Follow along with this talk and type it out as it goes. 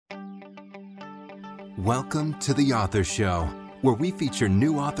Welcome to The Author Show, where we feature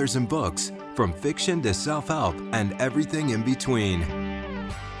new authors and books, from fiction to self-help and everything in between.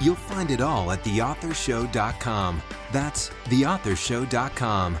 You'll find it all at theauthorshow.com. That's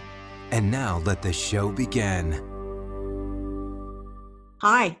theauthorshow.com. And now let the show begin.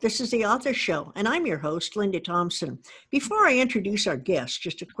 Hi, this is The Author Show, and I'm your host, Linda Thompson. Before I introduce our guests,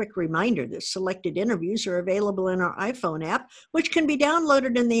 just a quick reminder that selected interviews are available in our iPhone app, which can be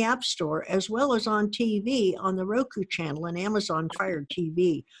downloaded in the App Store, as well as on TV on the Roku channel and Amazon Fire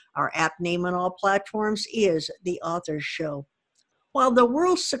TV. Our app name on all platforms is The Author Show. While the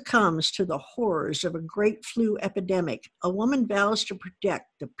world succumbs to the horrors of a great flu epidemic, a woman vows to protect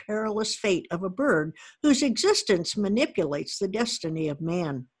the perilous fate of a bird whose existence manipulates the destiny of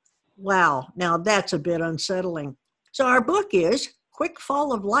man. Wow, now that's a bit unsettling. So our book is Quick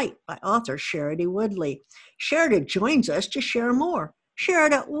Fall of Light by author Sherrida Woodley. Sherrida joins us to share more.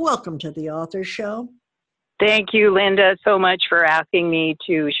 Sherrida, welcome to the Author Show. Thank you, Linda, so much for asking me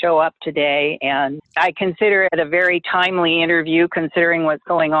to show up today. And I consider it a very timely interview considering what's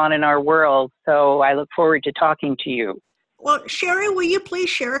going on in our world. So I look forward to talking to you. Well, Sherrida, will you please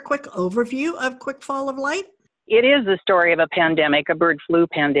share a quick overview of Quick Fall of Light? It is the story of a pandemic, a bird flu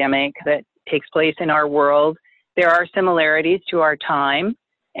pandemic that takes place in our world. There are similarities to our time.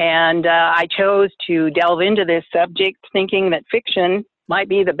 And I chose to delve into this subject thinking that fiction might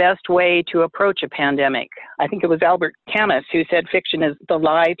be the best way to approach a pandemic. I think it was Albert Camus who said fiction is the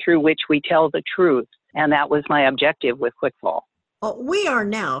lie through which we tell the truth. And that was my objective with Quickfall. Well, we are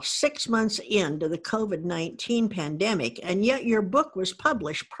now 6 months into the COVID-19 pandemic, and yet your book was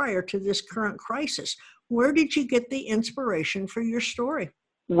published prior to this current crisis. Where did you get the inspiration for your story?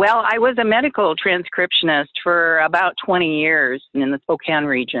 Well, I was a medical transcriptionist for about 20 years in the Spokane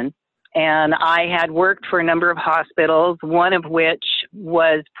region. And I had worked for a number of hospitals, one of which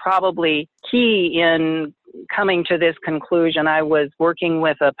was probably key in coming to this conclusion. I was working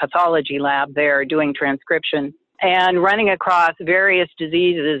with a pathology lab there doing transcription and running across various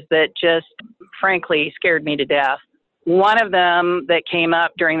diseases that just frankly scared me to death. One of them that came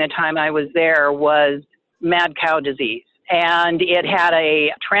up during the time I was there was mad cow disease. And it had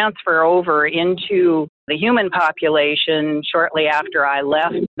a transfer over into the human population shortly after I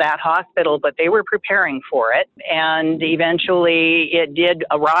left that hospital, but they were preparing for it. And eventually it did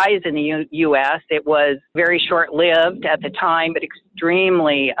arise in the U.S. It was very short-lived at the time, but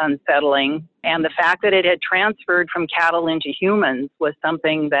extremely unsettling. And the fact that it had transferred from cattle into humans was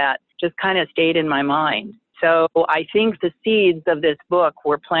something that just kind of stayed in my mind. So I think the seeds of this book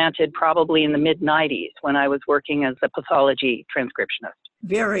were planted probably in the mid-90s when I was working as a pathology transcriptionist.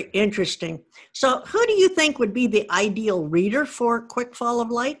 Very interesting. So who do you think would be the ideal reader for Quick Fall of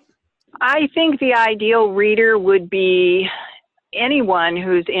Light? I think the ideal reader would be anyone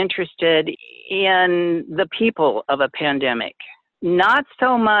who's interested in the people of a pandemic, not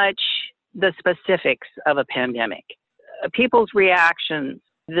so much the specifics of a pandemic, people's reactions,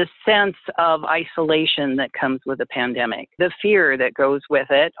 the sense of isolation that comes with a pandemic, the fear that goes with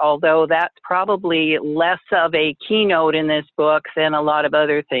it, although that's probably less of a keynote in this book than a lot of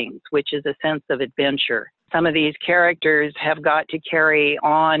other things, which is a sense of adventure. Some of these characters have got to carry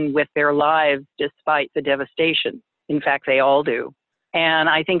on with their lives despite the devastation. In fact, they all do. And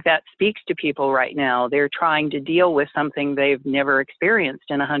I think that speaks to people right now. They're trying to deal with something they've never experienced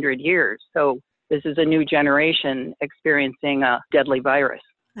in 100 years. So this is a new generation experiencing a deadly virus.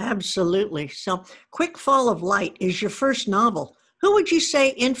 Absolutely. So Quick Fall of Light is your first novel. Who would you say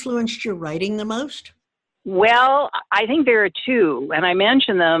influenced your writing the most? Well, I think there are two, and I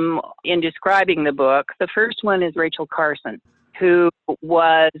mention them in describing the book. The first one is Rachel Carson, who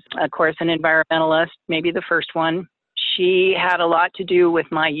was, of course, an environmentalist, maybe the first one. She had a lot to do with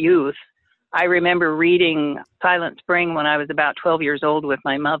my youth. I remember reading Silent Spring when I was about 12 years old with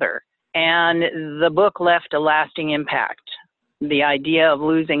my mother, and the book left a lasting impact. The idea of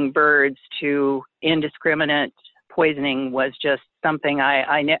losing birds to indiscriminate poisoning was just something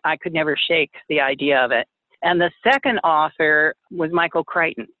I could never shake the idea of it. And the second author was Michael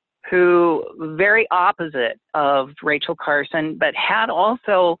Crichton, who very opposite of Rachel Carson, but had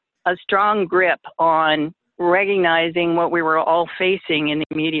also a strong grip on recognizing what we were all facing in the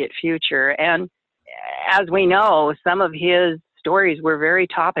immediate future. And as we know, some of his stories were very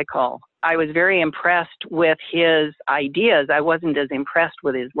topical. I was very impressed with his ideas. I wasn't as impressed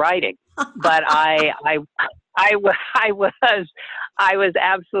with his writing, but I was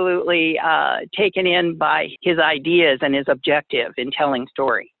absolutely taken in by his ideas and his objective in telling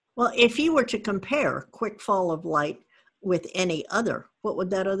story. Well, if you were to compare Quick Fall of Light with any other, what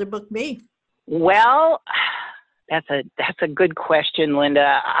would that other book be? Well, That's a good question,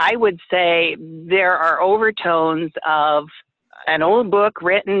 Linda. I would say there are overtones of an old book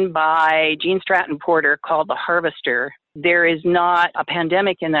written by Gene Stratton Porter called The Harvester. There is not a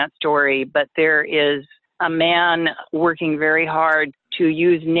pandemic in that story, but there is a man working very hard to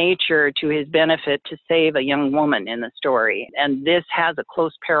use nature to his benefit to save a young woman in the story. And this has a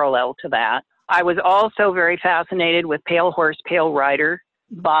close parallel to that. I was also very fascinated with Pale Horse, Pale Rider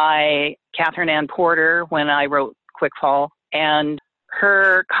by Catherine Ann Porter when I wrote Quick Fall, and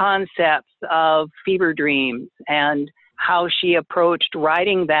her concepts of fever dreams and how she approached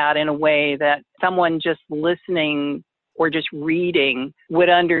writing that in a way that someone just listening or just reading would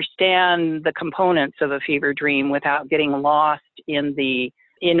understand the components of a fever dream without getting lost in the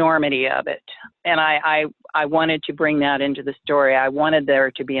enormity of it. And I wanted to bring that into the story. I wanted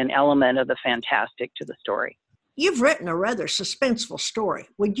there to be an element of the fantastic to the story. You've written a rather suspenseful story.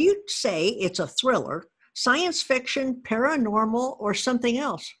 Would you say it's a thriller, science fiction, paranormal, or something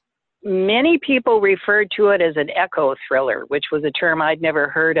else? Many people referred to it as an echo thriller, which was a term I'd never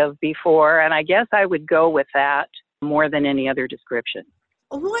heard of before, and I guess I would go with that more than any other description.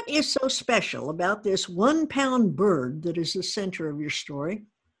 What is so special about this 1-pound bird that is the center of your story?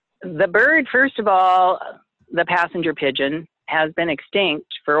 The bird, first of all, the passenger pigeon, has been extinct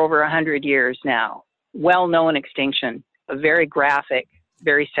for over 100 years now. Well-known extinction, very graphic,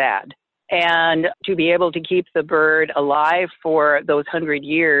 very sad. And to be able to keep the bird alive for those 100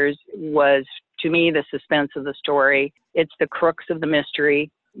 years was, to me, the suspense of the story. It's the crux of the mystery.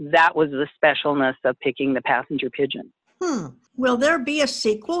 That was the specialness of picking the passenger pigeon. Will there be a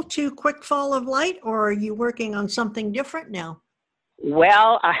sequel to Quick Fall of Light, or are you working on something different now?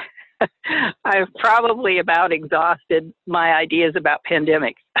 Well, I've probably about exhausted my ideas about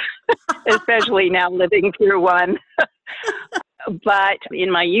pandemics, especially now living through one. But in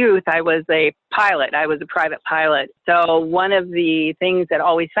my youth, I was a pilot. I was a private pilot. So one of the things that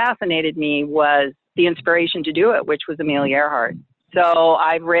always fascinated me was the inspiration to do it, which was Amelia Earhart. So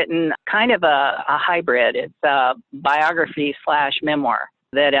I've written kind of a hybrid. It's a biography/memoir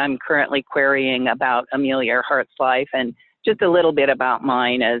that I'm currently querying about Amelia Earhart's life and just a little bit about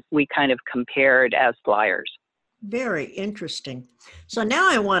mine as we kind of compared as flyers. Very interesting. So now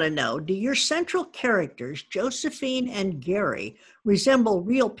I want to know, do your central characters, Josephine and Gary, resemble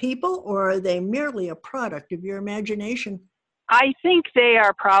real people, or are they merely a product of your imagination? I think they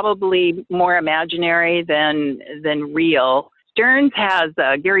are probably more imaginary than real. Gary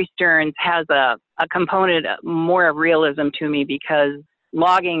Stearns has a component more of realism to me because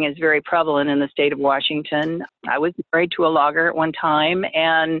logging is very prevalent in the state of Washington. I was married to a logger at one time,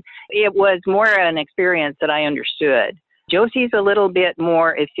 and it was more an experience that I understood. Josie's a little bit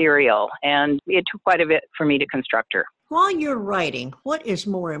more ethereal, and it took quite a bit for me to construct her. While you're writing, what is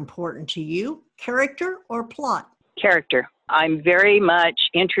more important to you, character or plot? Character. I'm very much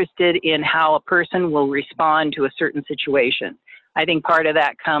interested in how a person will respond to a certain situation. I think part of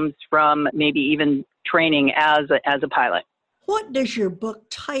that comes from maybe even training as a pilot. What does your book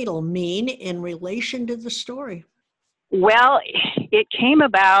title mean in relation to the story? Well, it came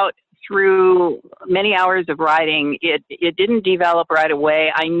about through many hours of writing. It didn't develop right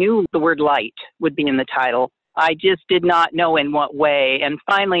away. I knew the word light would be in the title. I just did not know in what way. And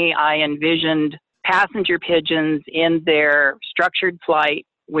finally, I envisioned passenger pigeons in their structured flight,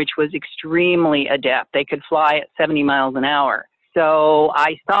 which was extremely adept. They could fly at 70 miles an hour. So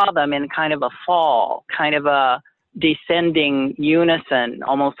I saw them in kind of a fall, kind of a descending unison,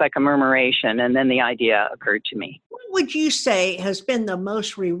 almost like a murmuration, and then the idea occurred to me. What would you say has been the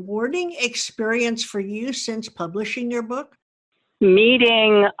most rewarding experience for you since publishing your book?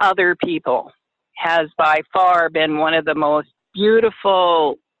 Meeting other people has by far been one of the most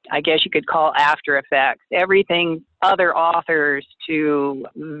beautiful, I guess you could call, after effects. Everything, other authors to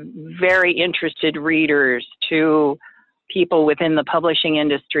very interested readers to people within the publishing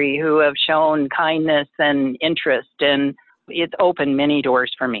industry who have shown kindness and interest, and it's opened many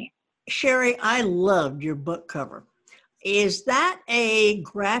doors for me. Sherry, I loved your book cover. Is that a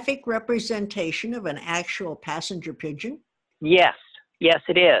graphic representation of an actual passenger pigeon? Yes,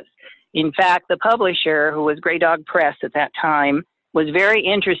 it is. In fact, the publisher, who was Grey Dog Press at that time, was very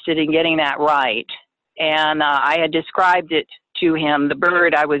interested in getting that right. And I had described it to him, the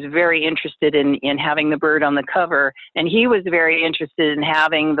bird. I was very interested in having the bird on the cover, and he was very interested in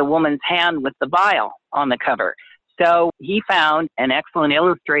having the woman's hand with the vial on the cover. So he found an excellent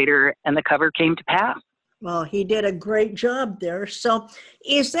illustrator, and the cover came to pass. Well, he did a great job there. So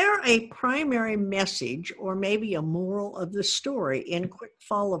is there a primary message or maybe a moral of the story in Quick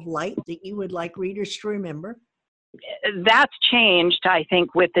Fall of Light that you would like readers to remember? That's changed, I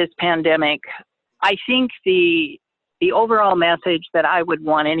think, with this pandemic. I think the overall message that I would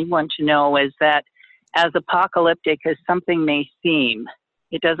want anyone to know is that as apocalyptic as something may seem,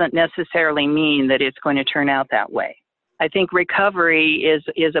 it doesn't necessarily mean that it's going to turn out that way. I think recovery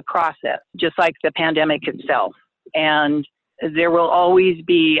is a process, just like the pandemic itself. And there will always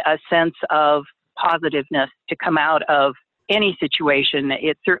be a sense of positiveness to come out of any situation.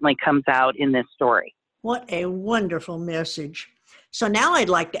 It certainly comes out in this story. What a wonderful message. So now I'd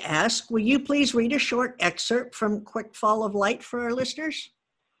like to ask, will you please read a short excerpt from Quick Fall of Light for our listeners?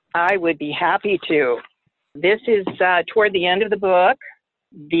 I would be happy to. This is toward the end of the book.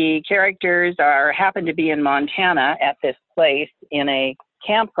 The characters happen to be in Montana at this place in a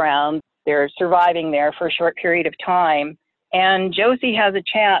campground. They're surviving there for a short period of time. And Josie has a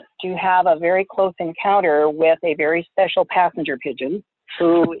chance to have a very close encounter with a very special passenger pigeon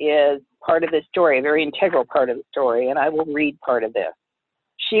who is part of the story, a very integral part of the story, and I will read part of this.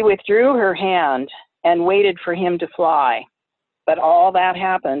 She withdrew her hand and waited for him to fly, but all that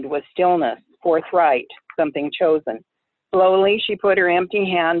happened was stillness, forthright, something chosen. Slowly, she put her empty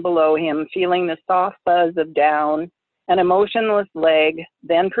hand below him, feeling the soft buzz of down, an emotionless leg,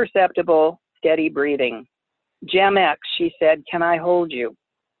 then perceptible, steady breathing. Gem X, she said, can I hold you?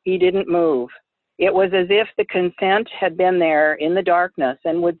 He didn't move. It was as if the consent had been there in the darkness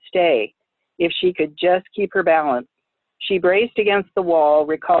and would stay, if she could just keep her balance. She braced against the wall,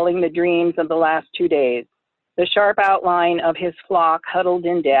 recalling the dreams of the last 2 days. The sharp outline of his flock huddled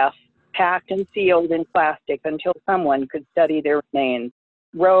in death, packed and sealed in plastic until someone could study their remains.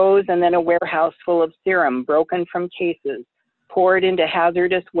 Rows and then a warehouse full of serum broken from cases, poured into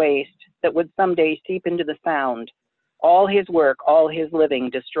hazardous waste that would someday seep into the sound. All his work, all his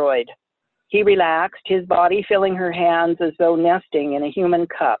living destroyed. He relaxed, his body filling her hands as though nesting in a human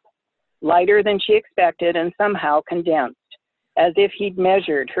cup, lighter than she expected and somehow condensed, as if he'd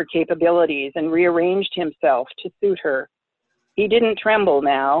measured her capabilities and rearranged himself to suit her. He didn't tremble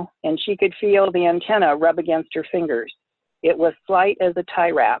now, and she could feel the antenna rub against her fingers. It was slight as a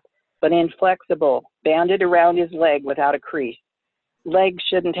tie wrap, but inflexible, banded around his leg without a crease. Legs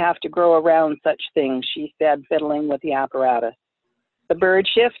shouldn't have to grow around such things, she said, fiddling with the apparatus. The bird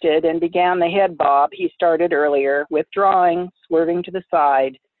shifted and began the head bob he started earlier, withdrawing, swerving to the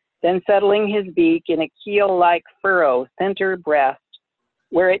side, then settling his beak in a keel-like furrow center breast,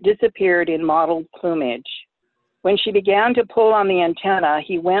 where it disappeared in mottled plumage. When she began to pull on the antenna,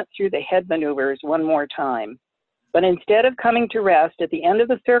 he went through the head maneuvers one more time. But instead of coming to rest at the end of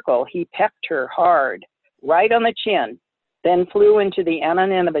the circle, he pecked her hard, right on the chin, then flew into the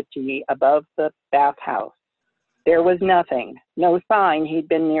anonymity above the bathhouse. There was nothing, no sign he'd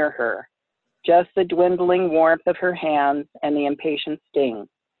been near her, just the dwindling warmth of her hands and the impatient sting.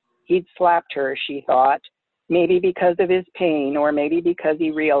 He'd slapped her, she thought, maybe because of his pain or maybe because he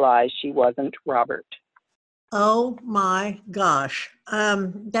realized she wasn't Robert. Oh my gosh,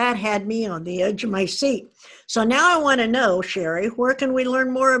 that had me on the edge of my seat. So now I want to know, Sherry, where can we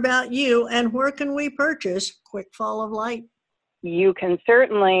learn more about you and where can we purchase Quick Fall of Light? You can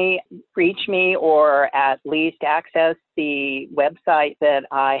certainly reach me or at least access the website that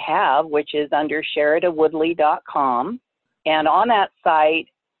I have, which is under SherridaWoodley.com. And on that site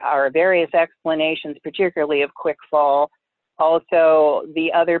are various explanations, particularly of Quick Fall, also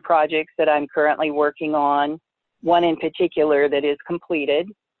the other projects that I'm currently working on, one in particular that is completed.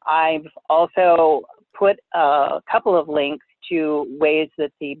 I've also put a couple of links to ways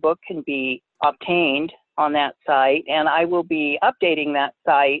that the book can be obtained on that site, and I will be updating that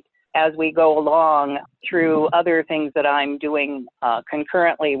site as we go along through other things that I'm doing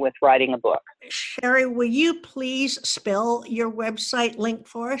concurrently with writing a book. Sherry, will you please spell your website link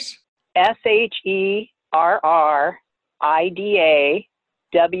for us?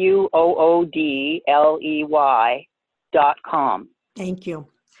 SherridaWoodley.com. Thank you.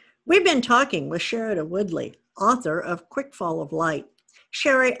 We've been talking with Sherrida Woodley, author of Quick Fall of Light.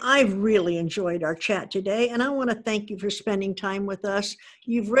 Sherry, I've really enjoyed our chat today, and I want to thank you for spending time with us.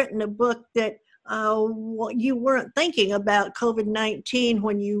 You've written a book that you weren't thinking about COVID-19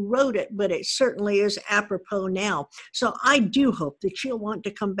 when you wrote it, but it certainly is apropos now. So I do hope that you'll want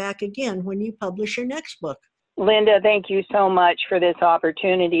to come back again when you publish your next book. Linda, thank you so much for this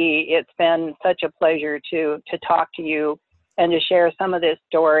opportunity. It's been such a pleasure to talk to you and to share some of this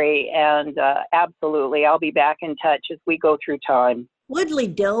story. And absolutely, I'll be back in touch as we go through time. Woodley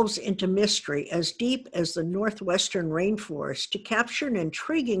delves into mystery as deep as the northwestern rainforest to capture an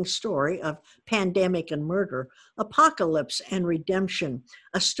intriguing story of pandemic and murder, apocalypse and redemption,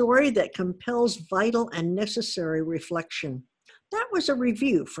 a story that compels vital and necessary reflection. That was a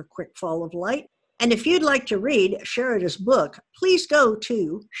review for Quick Fall of Light. And if you'd like to read Sherrida's book, please go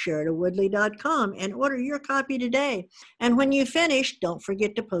to SherridaWoodley.com and order your copy today. And when you finish, don't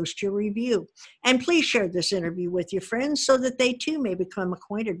forget to post your review. And please share this interview with your friends so that they too may become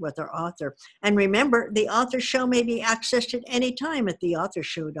acquainted with our author. And remember, the Author Show may be accessed at any time at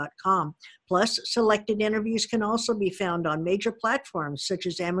theauthorshow.com. Plus, selected interviews can also be found on major platforms such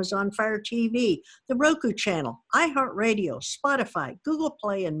as Amazon Fire TV, the Roku channel, iHeartRadio, Spotify, Google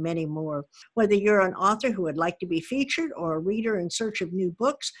Play, and many more. Whether you're an author who would like to be featured or a reader in search of new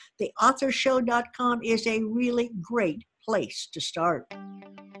books, theauthorshow.com is a really great place to start.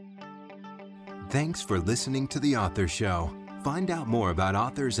 Thanks for listening to The Author Show. Find out more about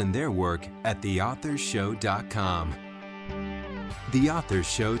authors and their work at theauthorshow.com.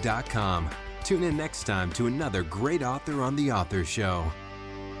 theauthorshow.com. Tune in next time to another great author on The Author Show.